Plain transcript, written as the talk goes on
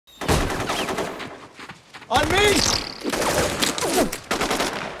On me!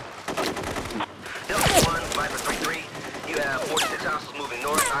 Delta 1, Viper 3-3. You have 46 houses moving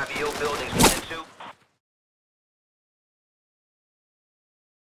north, IBO buildings 1 and 2.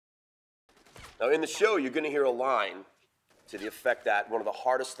 Now, in the show, you're going to hear a line to the effect that one of the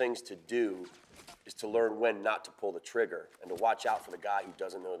hardest things to do is to learn when not to pull the trigger and to watch out for the guy who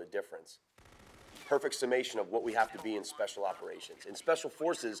doesn't know the difference. Perfect summation of what we have to be in special operations. In special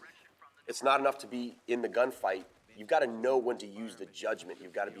forces, it's not enough to be in the gunfight. You've got to know when to use the judgment.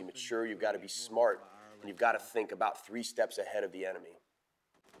 You've got to be mature, you've got to be smart, and you've got to think about 3 steps ahead of the enemy.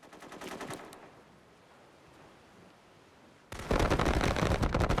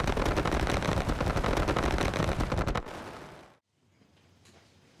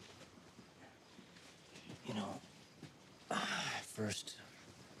 You know, at first,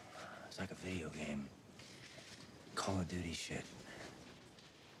 it's like a video game. Call of Duty shit.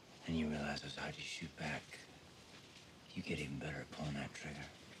 And you realize as hard as you shoot back, you get even better at pulling that trigger.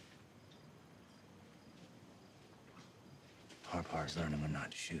 Hard part is learning when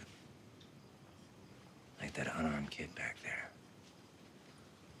not to shoot. Like that unarmed kid back there.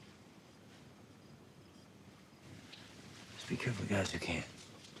 Just be careful, guys who can't.